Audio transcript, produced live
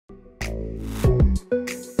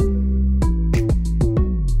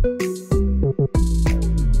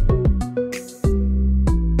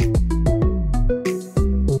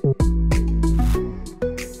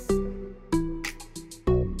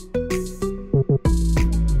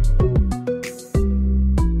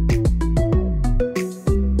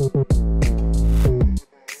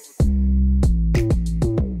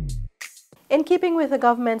with the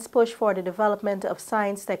government's push for the development of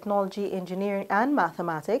science, technology, engineering, and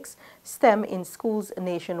mathematics, STEM, in schools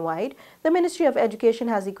nationwide, the Ministry of Education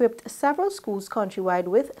has equipped several schools countrywide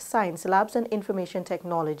with science labs and information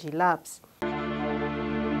technology labs.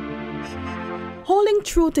 Holding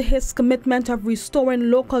true to his commitment of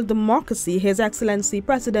restoring local democracy, His Excellency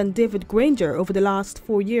President David Granger over the last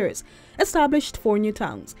 4 years established 4 new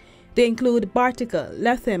towns. They include Bartica,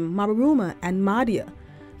 Lethim, Maruruma, and Madia.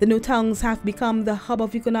 The new towns have become the hub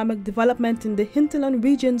of economic development in the hinterland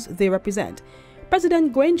regions they represent.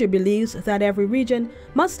 President Granger believes that every region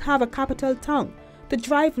must have a capital town to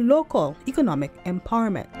drive local economic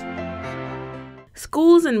empowerment.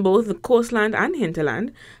 Schools in both the coastland and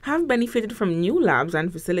hinterland have benefited from new labs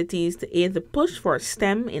and facilities to aid the push for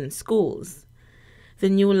STEM in schools. The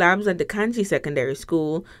new labs at the Kanchi Secondary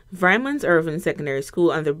School, Vrymans Irvin Secondary School,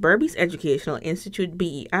 and the Berbice Educational Institute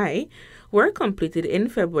BEI were completed in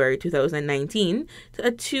February 2019 to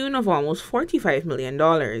a tune of almost $45 million.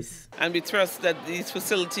 And we trust that these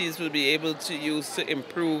facilities will be able to use to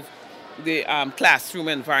improve the classroom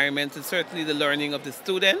environment and certainly the learning of the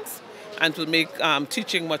students, and will make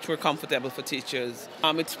teaching much more comfortable for teachers.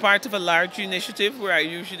 It's part of a large initiative where I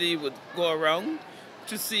usually would go around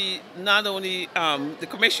to see not only the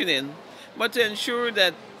commissioning, but to ensure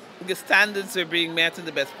that the standards are being met and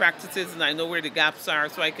the best practices, and I know where the gaps are,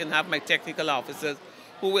 so I can have my technical officers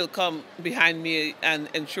who will come behind me and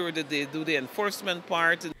ensure that they do the enforcement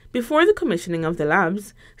part. Before the commissioning of the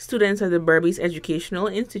labs, students at the Berbice Educational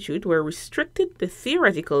Institute were restricted to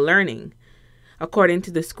theoretical learning. According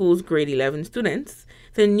to the school's grade 11 students,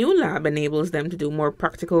 the new lab enables them to do more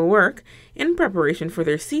practical work in preparation for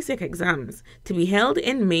their CSEC exams to be held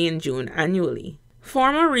in May and June annually.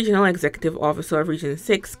 Former Regional Executive Officer of Region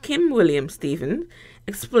 6, Kim Williams-Stevens,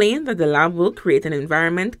 explained that the lab will create an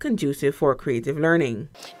environment conducive for creative learning.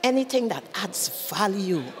 Anything that adds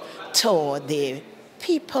value to the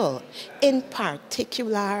people, in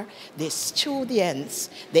particular the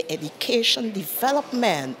students, the education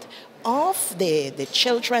development of the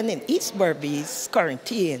children in East Berbice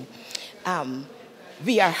quarantine,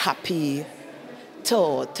 we are happy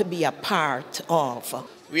to be a part of.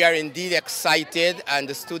 We are indeed excited, and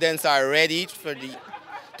the students are ready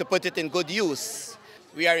to put it in good use.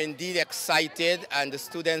 We are indeed excited, and the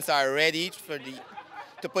students are ready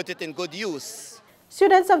to put it in good use.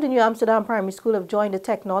 Students of the New Amsterdam Primary School have joined the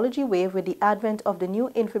technology wave with the advent of the new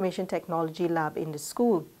information technology lab in the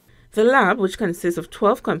school. The lab, which consists of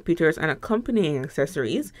 12 computers and accompanying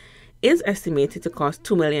accessories, is estimated to cost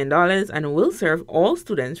 $2 million and will serve all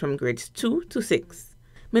students from grades 2 to 6.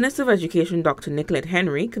 Minister of Education Dr. Nicolette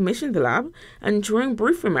Henry commissioned the lab and during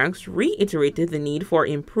brief remarks reiterated the need for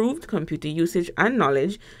improved computer usage and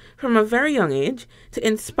knowledge from a very young age to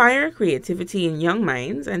inspire creativity in young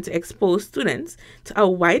minds and to expose students to a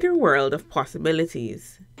wider world of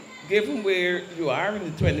possibilities. Given where you are in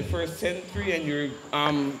the 21st century and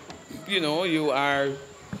you are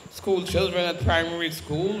school children at primary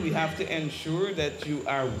school, we have to ensure that you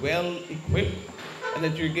are well equipped and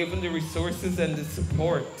that you're given the resources and the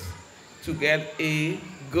support to get a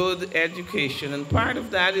good education. And part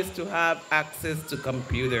of that is to have access to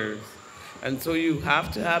computers. And so you have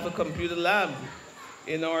to have a computer lab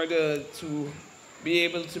in order to be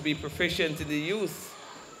able to be proficient in the use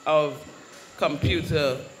of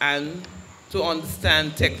computer and to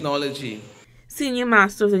understand technology. Senior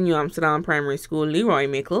Master of the New Amsterdam Primary School, Leroy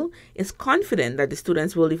Mickle, is confident that the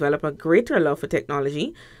students will develop a greater love for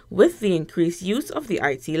technology with the increased use of the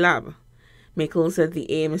IT lab. Mickle said the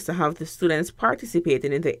aim is to have the students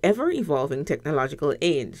participating in the ever-evolving technological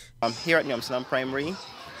age. Here at New Amsterdam Primary,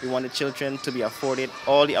 we want the children to be afforded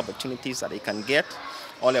all the opportunities that they can get,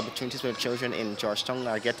 all the opportunities where children in Georgetown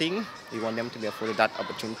are getting. We want them to be afforded that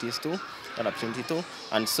opportunity too.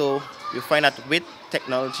 And so you find that with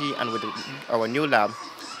technology and with our new lab,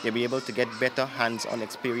 you'll be able to get better hands-on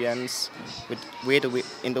experience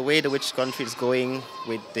in the way the which country is going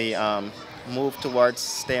with the move towards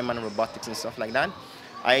STEM and robotics and stuff like that.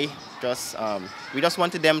 We just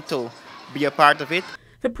wanted them to be a part of it.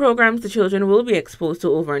 The programs the children will be exposed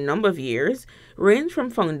to over a number of years range from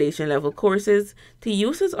foundation-level courses to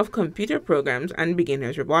uses of computer programs and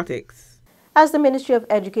beginners robotics. As the Ministry of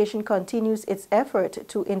Education continues its effort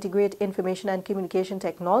to integrate information and communication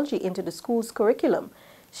technology into the school's curriculum,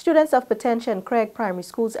 students of Potentia and Craig Primary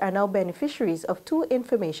Schools are now beneficiaries of 2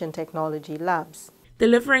 information technology labs.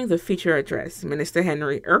 Delivering the feature address, Minister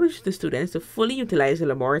Henry urged the students to fully utilize the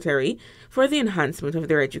laboratory for the enhancement of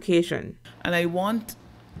their education. And I want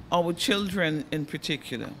our children in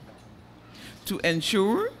particular to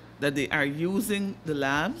ensure that they are using the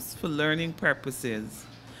labs for learning purposes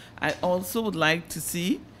I also would like to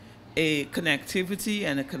see a connectivity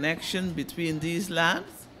and a connection between these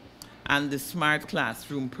labs and the smart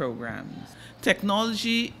classroom programs.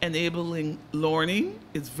 Technology enabling learning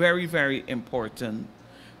is very, very important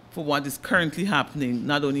for what is currently happening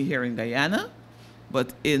not only here in Guyana,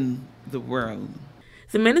 but in the world.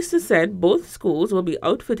 The minister said both schools will be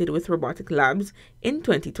outfitted with robotic labs in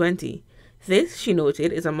 2020. This, she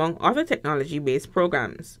noted, is among other technology-based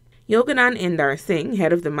programs. Yoganand Indar Singh,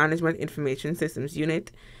 head of the Management Information Systems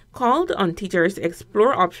Unit, called on teachers to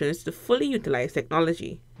explore options to fully utilize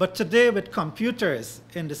technology. But today, with computers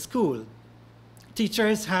in the school,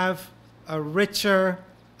 teachers have a richer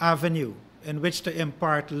avenue in which to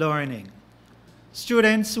impart learning.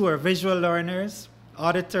 Students who are visual learners,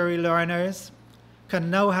 auditory learners, can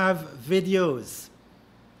now have videos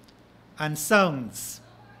and sounds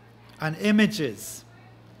and images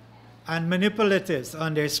and manipulatives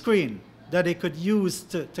on their screen that they could use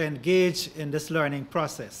to engage in this learning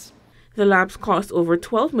process. The labs cost over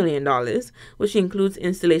 $12 million, which includes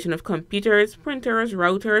installation of computers, printers,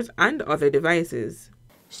 routers, and other devices.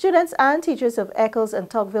 Students and teachers of Eccles and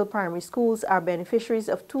Tocqueville primary schools are beneficiaries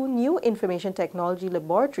of 2 new information technology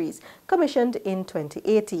laboratories commissioned in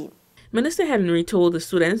 2018. Minister Henry told the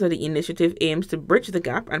students that the initiative aims to bridge the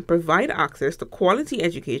gap and provide access to quality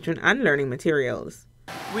education and learning materials.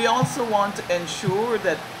 We also want to ensure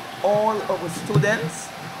that all our students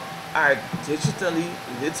are digitally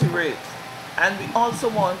literate. And we also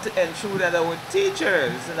want to ensure that our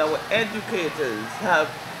teachers and our educators have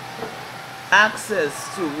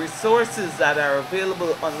access to resources that are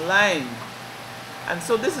available online. And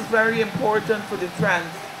so this is very important for the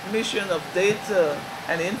transmission of data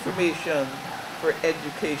and information for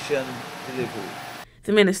education delivery.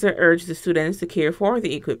 The minister urged the students to care for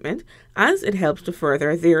the equipment as it helps to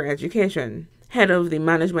further their education. Head of the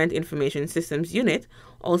Management Information Systems Unit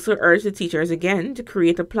also urged the teachers again to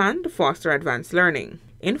create a plan to foster advanced learning.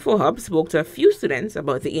 InfoHub spoke to a few students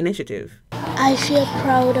about the initiative. I feel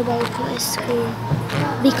proud about my school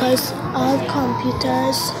because all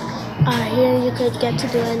computers are here. You could get to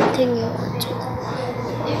do anything you want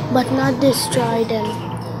to, but not destroy them.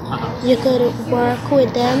 You could work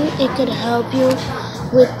with them. It could help you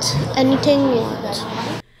with anything you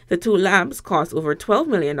want. The 2 labs cost over $12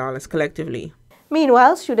 million collectively.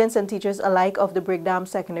 Meanwhile, students and teachers alike of the Brigdam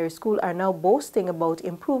Secondary School are now boasting about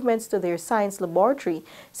improvements to their science laboratory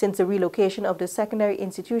since the relocation of the secondary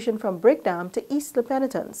institution from Brigdam to East La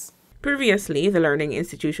Penitence. Previously, the learning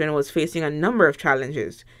institution was facing a number of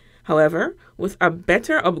challenges. However, with a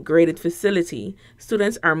better upgraded facility,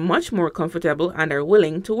 students are much more comfortable and are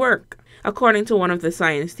willing to work. According to one of the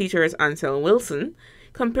science teachers, Ansel Wilson,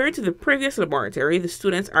 compared to the previous laboratory, the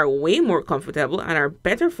students are way more comfortable and are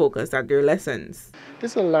better focused at their lessons.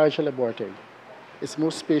 This is a larger laboratory. It's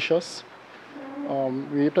more spacious.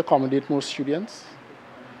 We have to accommodate more students.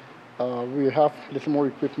 We have a little more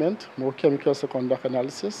equipment, more chemicals to conduct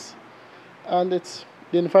analysis. And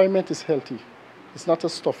the environment is healthy. It's not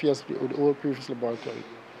as stuffy as the old previous laboratory.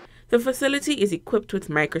 The facility is equipped with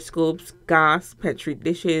microscopes, gas, petri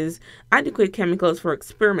dishes, adequate chemicals for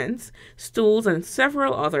experiments, stools, and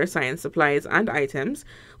several other science supplies and items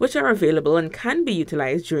which are available and can be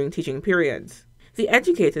utilized during teaching periods. The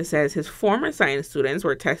educator says his former science students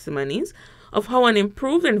were testimonies of how an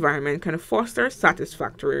improved environment can foster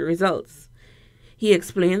satisfactory results. He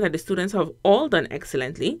explained that the students have all done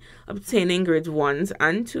excellently, obtaining grades 1s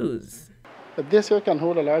and 2s. But this year can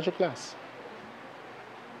hold a larger class,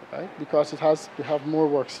 right? Because we have more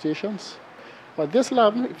workstations. But this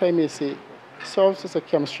lab, if I may say, serves as a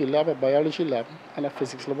chemistry lab, a biology lab, and a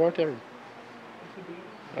physics laboratory,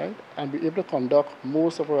 right? And we're able to conduct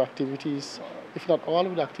most of our activities, if not all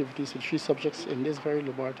of the activities, with 3 subjects in this very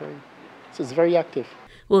laboratory. So it's very active.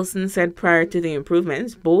 Wilson said prior to the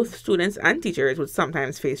improvements, both students and teachers would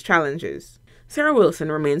sometimes face challenges. Sarah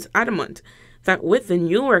Wilson remains adamant that with the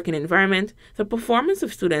new working environment, the performance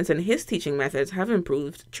of students and his teaching methods have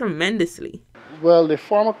improved tremendously. Well, the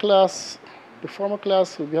former class, we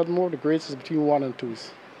had more of the grades was between 1 and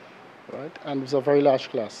 2s, right? And it was a very large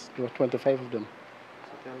class. There were 25 of them.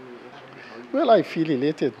 Well, I feel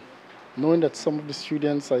elated, knowing that some of the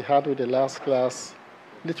students I had with the last class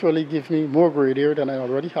literally give me more grade here than I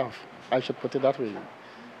already have. I should put it that way.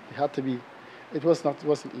 It had to be, it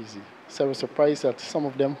wasn't easy. So I was surprised that some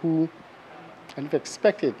of them who I've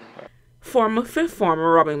expected. Former 5th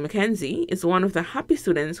former Robin McKenzie is one of the happy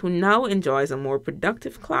students who now enjoys a more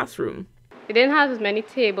productive classroom. We didn't have as many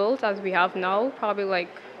tables as we have now, probably like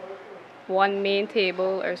 1 main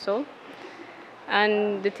table or so.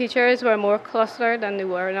 And the teachers were more clustered than they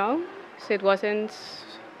were now, so it wasn't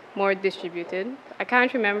more distributed. I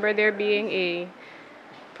can't remember there being a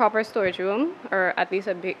proper storage room, or at least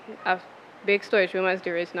a big storage room as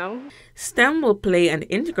there is now. STEM will play an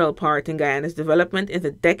integral part in Guyana's development in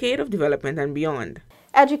the decade of development and beyond.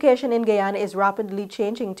 Education in Guyana is rapidly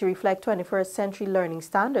changing to reflect 21st century learning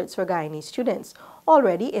standards for Guyanese students.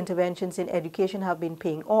 Already, interventions in education have been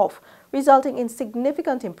paying off, resulting in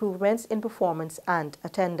significant improvements in performance and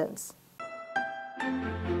attendance.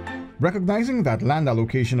 Recognizing that land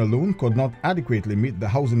allocation alone could not adequately meet the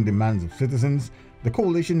housing demands of citizens, the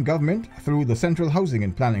coalition government, through the Central Housing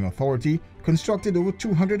and Planning Authority, constructed over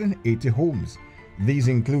 280 homes. These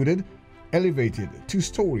included elevated,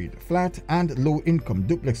 two-storied, flat and low-income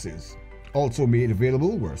duplexes. Also made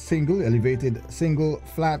available were single, elevated, single,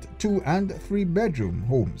 flat, 2- and 3-bedroom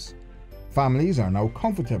homes. Families are now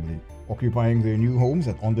comfortably occupying their new homes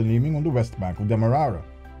at Undernaming on the west bank of Demerara,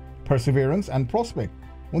 Perseverance and Prospect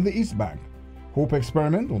on the east bank, Hope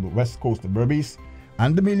Experiment on the west coast of Berbice,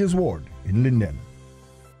 and the Melius Ward in Linden.